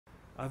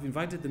I've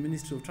invited the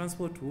Ministry of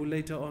Transport, who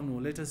later on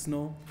will let us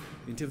know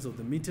in terms of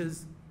the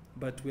meters,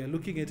 but we are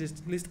looking at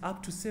least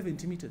up to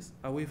 70 meters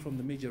away from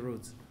the major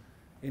roads.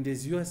 And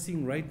as you are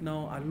seeing right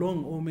now,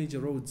 along all major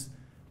roads,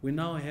 we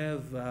now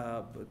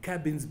have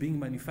cabins being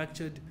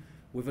manufactured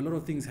with a lot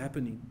of things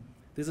happening.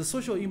 There's a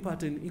social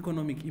impact and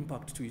economic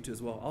impact to it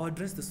as well. I'll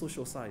address the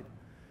social side.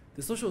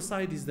 The social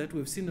side is that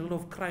we've seen a lot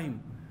of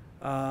crime.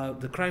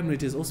 The crime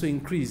rate has also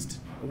increased,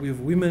 with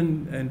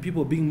women and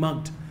people being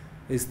mugged,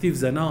 as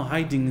thieves are now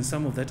hiding in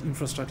some of that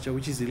infrastructure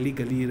which is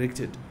illegally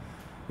erected.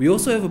 We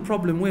also have a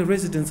problem where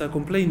residents are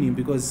complaining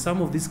because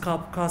some of these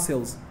car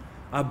sales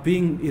are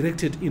being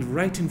erected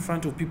right in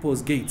front of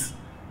people's gates,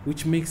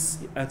 which makes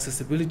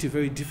accessibility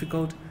very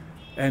difficult,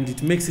 and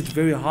it makes it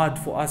very hard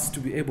for us to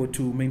be able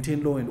to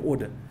maintain law and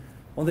order.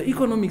 On the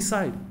economic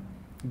side,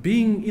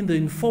 being in the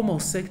informal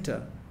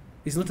sector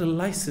is not a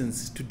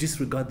license to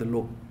disregard the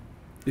law.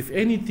 If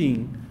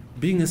anything,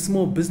 being a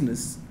small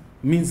business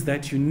means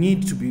that you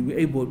need to be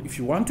able, if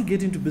you want to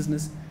get into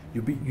business,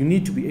 you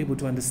need to be able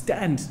to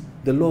understand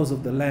the laws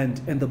of the land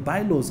and the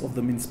bylaws of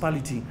the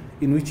municipality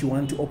in which you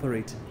want to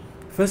operate.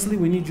 Firstly,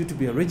 we need you to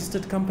be a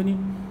registered company.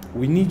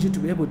 We need you to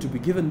be able to be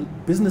given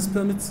business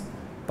permits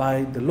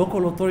by the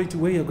local authority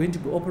where you're going to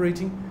be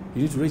operating.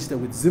 You need to register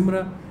with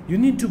ZIMRA. You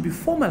need to be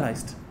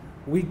formalized.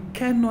 We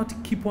cannot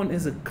keep on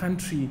as a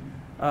country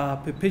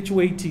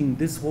perpetuating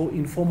this whole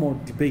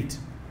informal debate.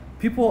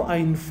 People are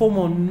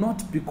informal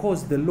not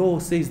because the law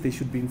says they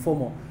should be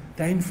informal.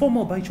 They're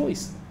informal by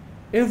choice.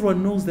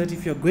 Everyone knows that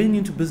if you're going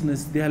into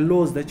business, there are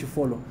laws that you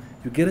follow.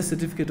 You get a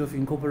certificate of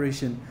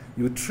incorporation.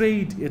 You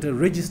trade at a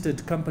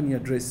registered company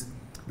address.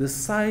 The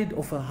side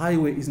of a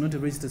highway is not a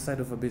registered side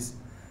of a base.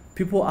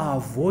 People are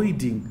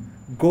avoiding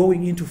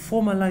going into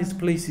formalized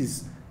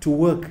places to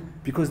work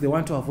because they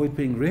want to avoid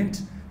paying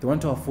rent, they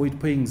want to avoid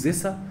paying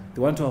ZESA,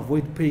 they want to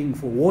avoid paying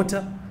for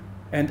water,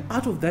 and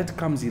out of that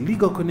comes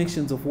illegal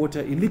connections of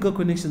water, illegal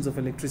connections of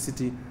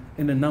electricity,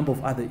 and a number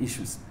of other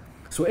issues.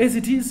 So as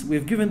it is, we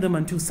have given them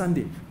until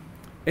Sunday,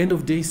 end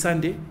of day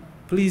Sunday.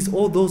 Please,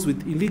 all those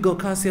with illegal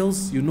car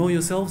sales, you know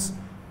yourselves,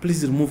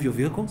 please remove your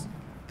vehicles.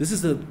 This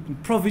is a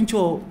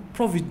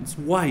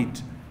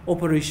province-wide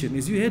operation.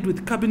 As you heard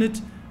with Cabinet,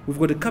 we've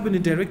got a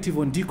Cabinet directive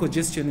on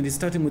decongestion, and it's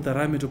starting with the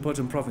Harare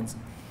Metropolitan Province.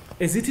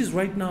 As it is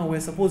right now, we're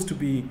supposed to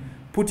be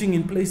putting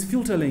in place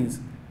filter lanes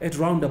at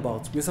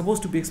roundabouts. We're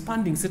supposed to be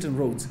expanding certain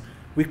roads.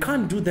 We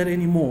can't do that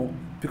anymore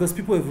because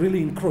people have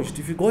really encroached.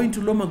 If you go into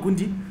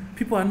Lomagundi,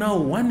 people are now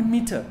 1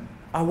 meter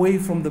away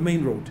from the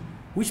main road,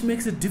 which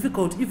makes it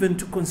difficult even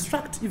to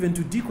construct, even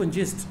to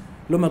decongest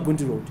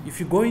Lomagundi Road.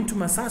 If you go into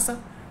Masasa,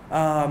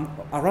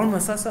 around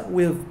Masasa,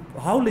 we have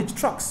haulage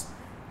trucks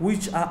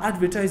which are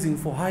advertising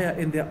for hire,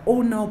 and they're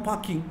all now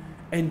parking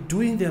and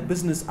doing their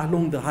business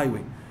along the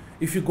highway.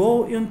 If you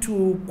go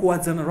into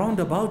Kuadzana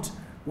roundabout,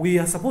 we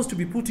are supposed to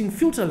be putting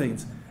filter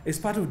lanes as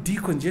part of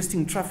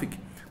decongesting traffic.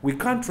 We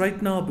can't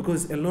right now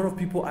because a lot of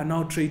people are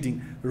now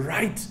trading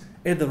right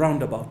at the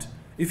roundabout.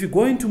 If you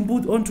go onto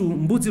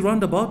Mbudzi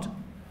roundabout,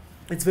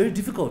 it's very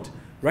difficult.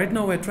 Right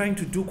now we're trying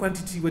to do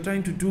quantity, we're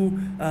trying to do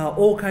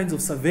all kinds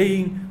of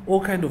surveying,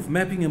 all kinds of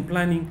mapping and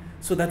planning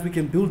so that we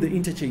can build the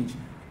interchange.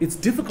 It's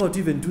difficult to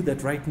even do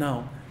that right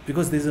now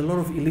because there's a lot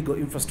of illegal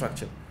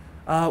infrastructure.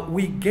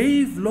 We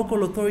gave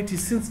local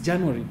authorities since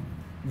January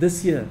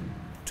this year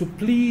to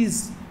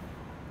please,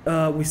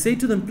 we say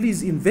to them,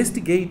 please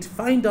investigate,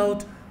 find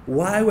out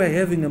why we're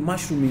having a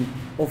mushrooming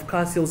of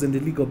car sales and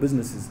illegal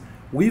businesses.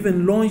 We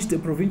even launched a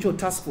provincial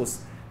task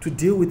force to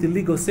deal with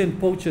illegal sand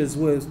poachers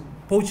who are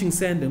poaching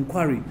sand and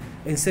quarry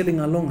and selling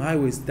along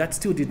highways. That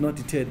still did not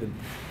deter them.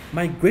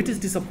 My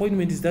greatest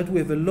disappointment is that we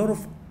have a lot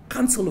of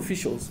council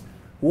officials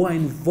who are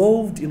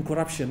involved in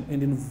corruption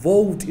and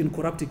involved in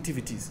corrupt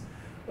activities.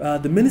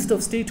 The Minister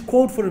of State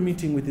called for a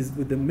meeting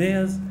with the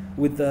mayors,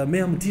 with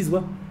Mayor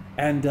Mutizwa,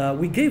 and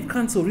we gave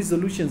council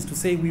resolutions to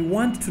say we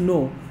want to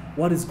know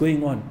what is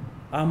going on.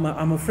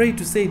 I'm afraid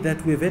to say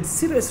that we've had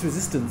serious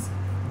resistance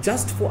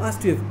just for us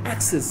to have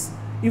access,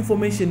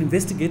 information,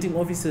 investigating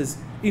officers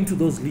into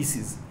those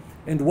leases.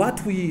 And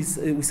what we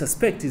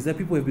suspect is that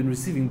people have been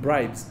receiving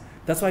bribes.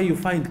 That's why you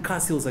find car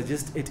sales are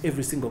just at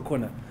every single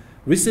corner.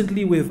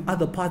 Recently, we have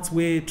other parts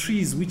where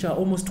trees which are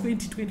almost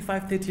 20,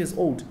 25, 30 years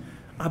old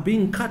are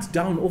being cut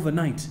down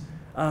overnight.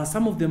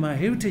 Some of them are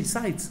heritage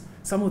sites.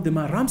 Some of them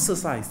are Ramsar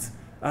sites.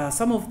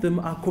 Some of them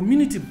are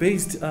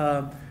community-based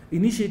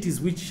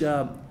initiatives which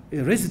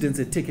residents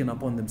have taken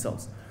upon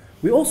themselves.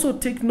 We also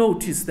take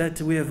notice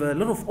that we have a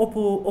lot of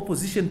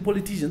opposition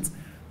politicians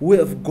who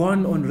have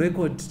gone on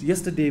record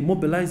yesterday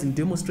mobilizing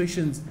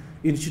demonstrations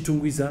in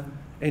Chitungwiza,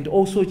 and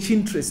also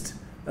Chintrest,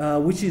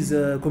 which is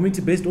a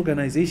community-based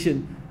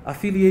organization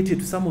affiliated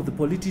to some of the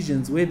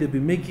politicians, where they've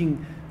been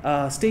making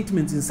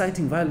statements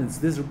inciting violence.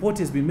 This report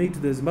has been made to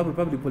the Zimbabwe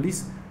Public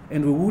Police,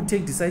 and we will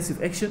take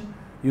decisive action.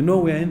 You know,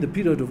 we are in the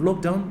period of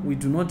lockdown. We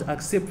do not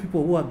accept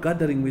people who are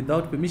gathering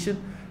without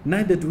permission.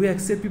 Neither do we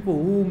accept people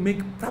who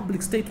make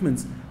public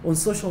statements on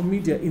social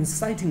media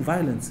inciting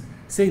violence,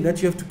 saying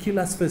that you have to kill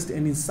us first,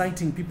 and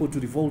inciting people to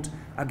revolt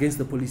against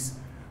the police.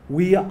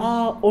 We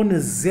are on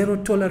a zero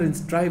tolerance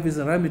drive as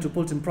a Harare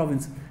Metropolitan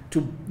Province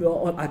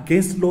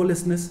against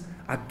lawlessness,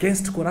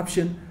 against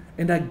corruption,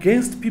 and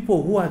against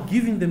people who are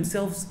giving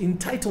themselves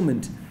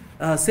entitlement,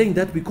 saying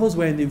that because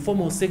we're in the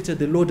informal sector,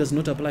 the law does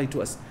not apply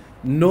to us.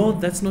 No,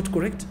 that's not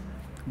correct.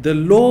 The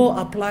law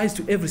applies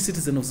to every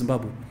citizen of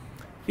Zimbabwe.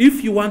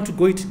 If you want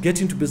to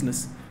get into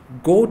business,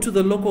 go to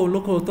the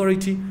local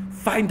authority,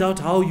 find out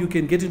how you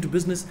can get into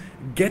business,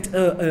 get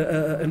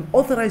an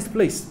authorized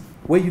place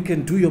where you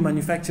can do your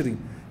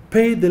manufacturing,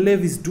 pay the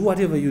levies, do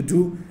whatever you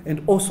do,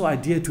 and also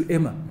adhere to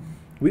EMA.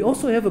 We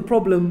also have a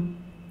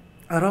problem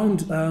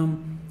around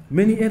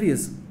many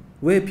areas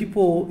where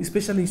people,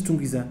 especially in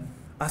Tungiza,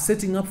 are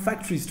setting up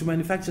factories to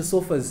manufacture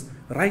sofas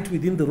right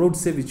within the road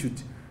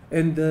servitude.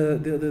 And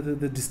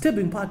the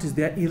disturbing part is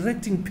they are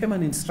erecting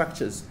permanent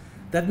structures.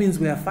 That means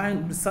we are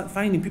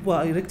finding people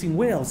are erecting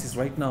warehouses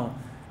right now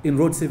in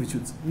road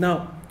servitudes.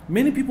 Now,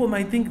 many people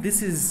might think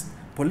this is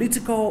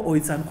political or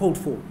it's uncalled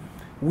for.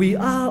 We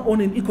are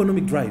on an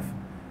economic drive.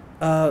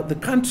 The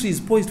country is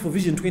poised for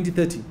Vision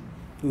 2030.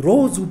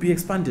 Roads will be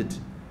expanded.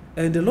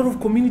 And a lot of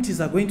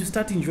communities are going to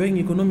start enjoying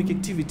economic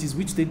activities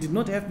which they did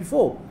not have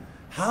before.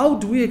 How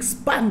do we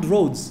expand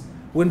roads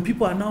when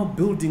people are now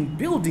building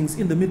buildings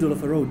in the middle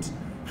of a road?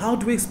 How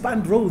do we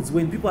expand roads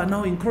when people are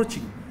now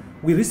encroaching?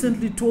 We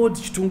recently toured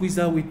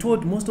Chitungwiza, we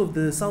toured most of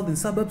the southern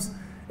suburbs,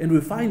 and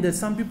we find that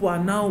some people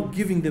are now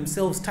giving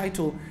themselves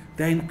title.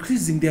 They're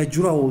increasing their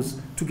juraos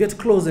to get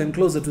closer and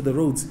closer to the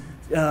roads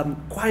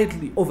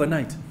quietly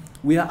overnight.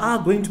 We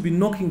are going to be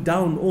knocking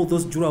down all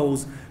those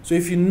juraos. So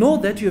if you know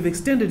that you have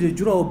extended your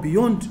jurao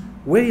beyond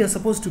where you're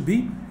supposed to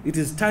be, it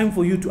is time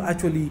for you to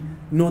actually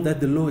know that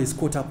the law is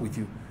caught up with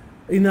you.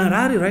 In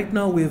Harare right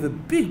now, we have a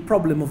big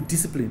problem of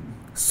discipline,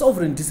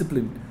 sovereign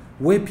discipline,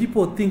 where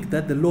people think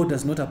that the law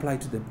does not apply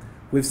to them.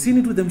 We've seen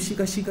it with them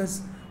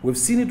shika-shikas. We've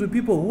seen it with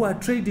people who are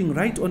trading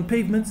right on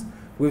pavements.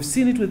 We've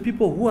seen it with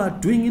people who are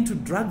doing into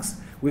drugs.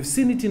 We've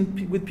seen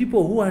it with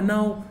people who are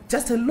now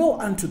just a law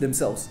unto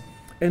themselves.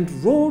 And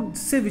road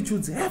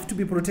servitudes have to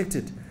be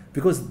protected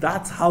because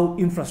that's how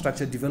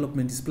infrastructure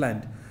development is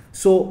planned.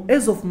 So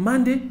as of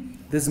Monday,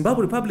 the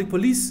Zimbabwe Republic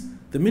Police,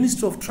 the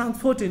Ministry of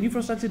Transport and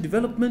Infrastructure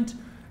Development,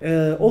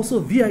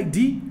 also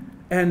VID,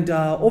 and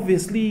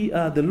obviously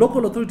the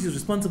local authorities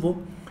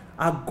responsible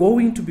are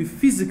going to be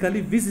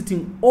physically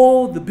visiting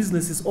all the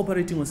businesses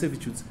operating on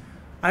servitudes.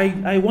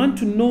 I want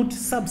to note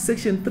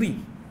subsection 3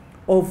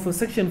 of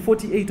section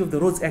 48 of the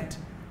Roads Act,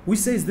 which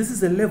says this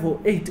is a level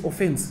 8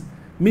 offense,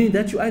 meaning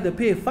that you either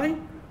pay a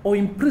fine or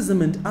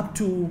imprisonment up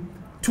to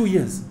 2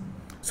 years.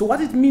 So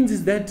what it means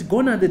is that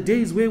gone are the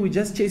days where we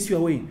just chase you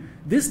away.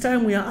 This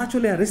time we are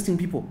actually arresting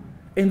people,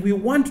 and we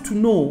want to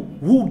know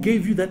who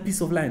gave you that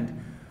piece of land.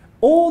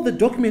 All the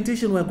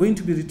documentation we are going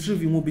to be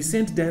retrieving will be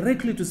sent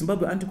directly to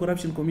Zimbabwe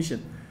Anti-Corruption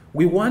Commission.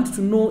 We want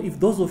to know if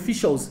those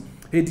officials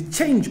had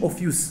change of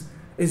use.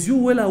 As you're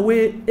well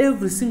aware,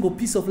 every single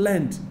piece of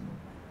land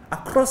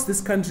across this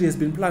country has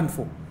been planned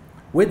for.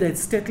 Whether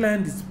it's state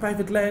land, it's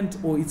private land,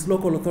 or it's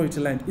local authority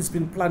land, it's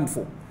been planned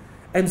for.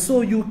 And so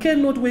you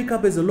cannot wake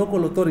up as a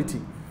local authority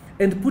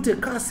and put a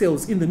car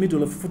sales in the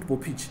middle of a football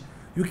pitch.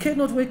 You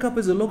cannot wake up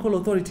as a local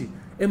authority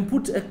and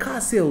put a car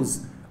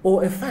sales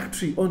or a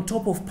factory on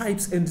top of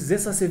pipes and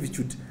ZESA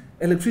servitude,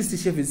 electricity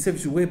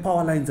servitude, where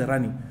power lines are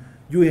running.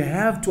 You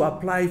have to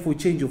apply for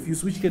change of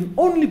use, which can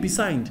only be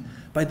signed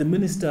by the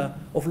Minister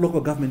of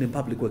Local Government and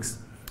Public Works.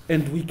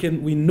 And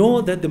we know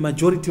that the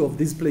majority of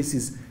these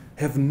places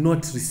have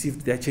not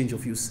received their change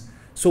of use.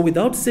 So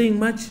without saying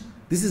much,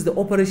 this is the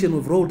operation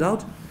we've rolled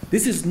out.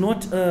 This is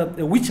not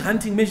a witch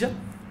hunting measure.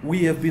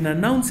 We have been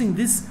announcing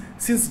this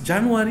since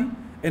January,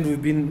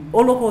 and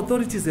all local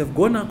authorities have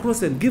gone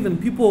across and given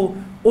people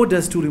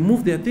orders to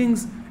remove their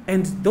things,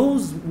 and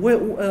those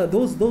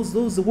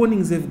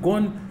warnings have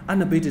gone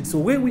unabated. So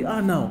where we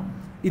are now,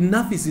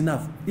 enough is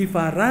enough. If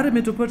our Harare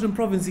Metropolitan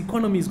Province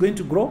economy is going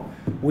to grow,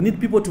 we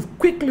need people to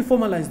quickly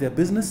formalize their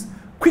business,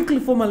 quickly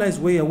formalize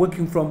where you're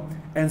working from,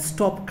 and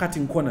stop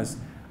cutting corners.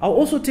 I'll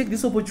also take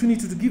this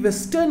opportunity to give a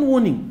stern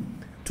warning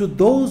to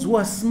those who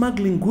are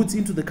smuggling goods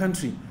into the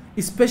country,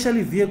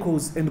 especially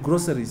vehicles and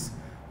groceries.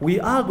 We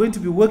are going to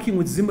be working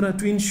with Zimra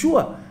to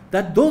ensure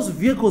that those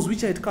vehicles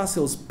which are at car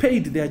sales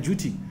paid their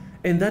duty,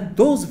 and that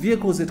those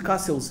vehicles at car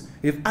sales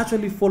have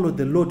actually followed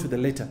the law to the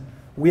letter.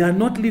 We are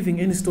not leaving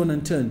any stone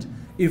unturned.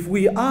 If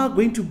we are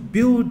going to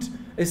build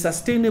a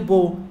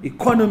sustainable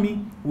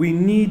economy, we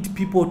need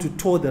people to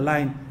toe the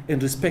line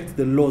and respect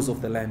the laws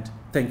of the land.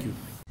 Thank you.